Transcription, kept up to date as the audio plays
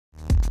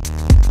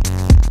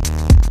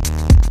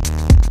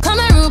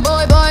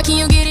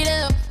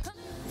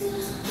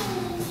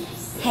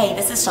Hey,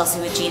 this is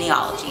Chelsea with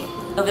Genealogy.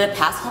 Over the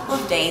past couple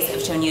of days,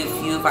 I've shown you a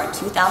few of our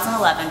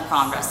 2011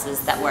 prom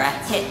dresses that were a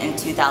hit in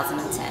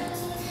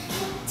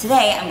 2010.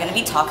 Today, I'm going to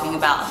be talking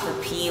about the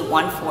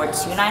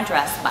P1429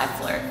 dress by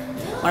Flirt,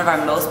 one of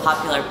our most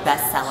popular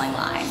best-selling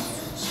lines.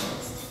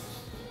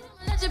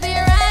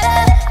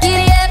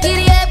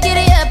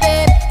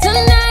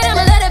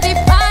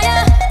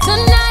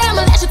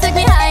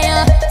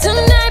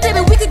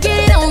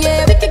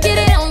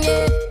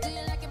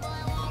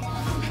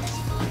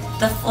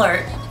 The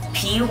Flirt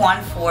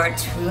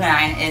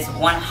P1429 is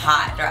one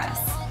hot dress.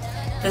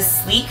 The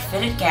sleek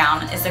fitted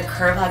gown is a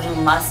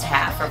curve-hugging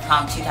must-have for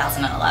prom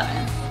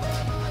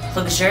 2011.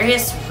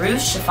 Luxurious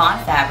ruched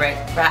chiffon fabric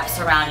wraps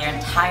around your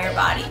entire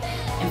body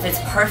and fits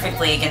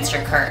perfectly against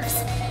your curves.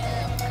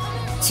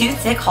 Two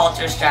thick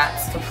halter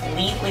straps,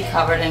 completely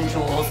covered in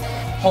jewels,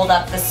 hold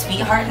up the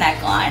sweetheart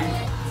neckline.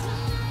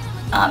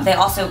 They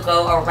also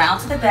go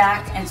around to the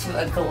back into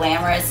a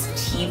glamorous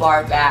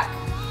T-bar back,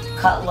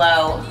 cut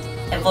low.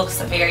 It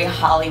looks very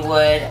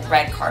Hollywood,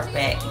 red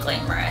carpet,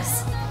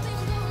 glamorous.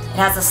 It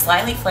has a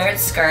slightly flared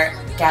skirt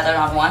gathered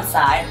on one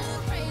side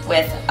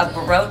with a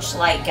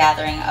brooch-like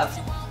gathering of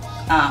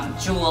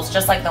jewels,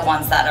 just like the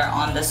ones that are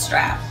on the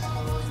strap.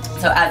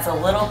 So it adds a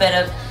little bit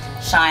of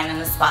shine in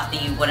the spot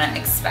that you wouldn't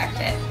expect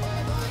it.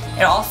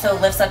 It also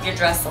lifts up your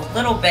dress a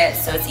little bit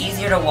so it's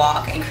easier to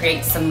walk and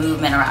create some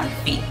movement around your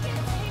feet.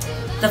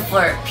 The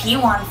Flirt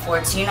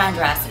P1429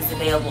 dress is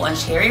available in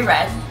cherry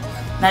red,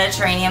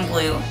 Mediterranean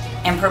blue,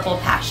 and purple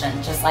passion,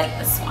 just like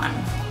this one.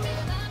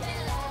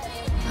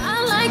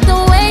 I like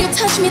the way you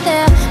touch me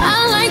there.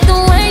 I like the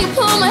way you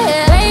pull my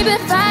hair. Baby,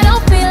 if I don't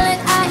feel it,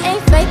 I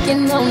ain't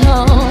faking, no,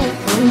 no.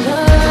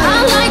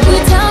 I like when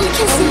you tell me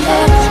kiss me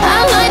there.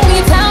 I like when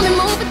you tell me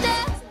move it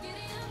there.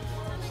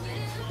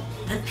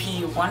 The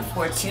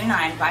P1429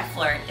 by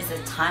Flirt is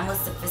a timeless,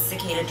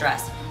 sophisticated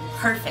dress,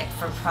 perfect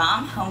for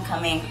prom,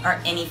 homecoming,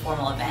 or any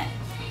formal event.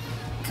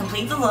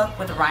 Complete the look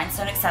with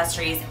rhinestone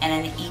accessories and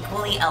an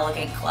equally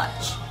elegant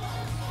clutch.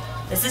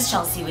 This is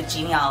Chelsea with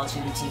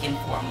Genealogy Boutique and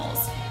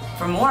Formals.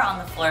 For more on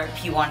the Flirt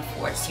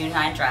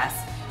P1429 dress,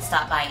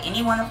 stop by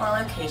any one of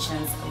our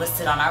locations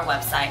listed on our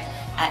website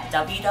at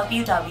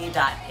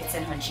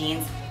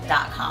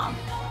www.itsinherjeans.com.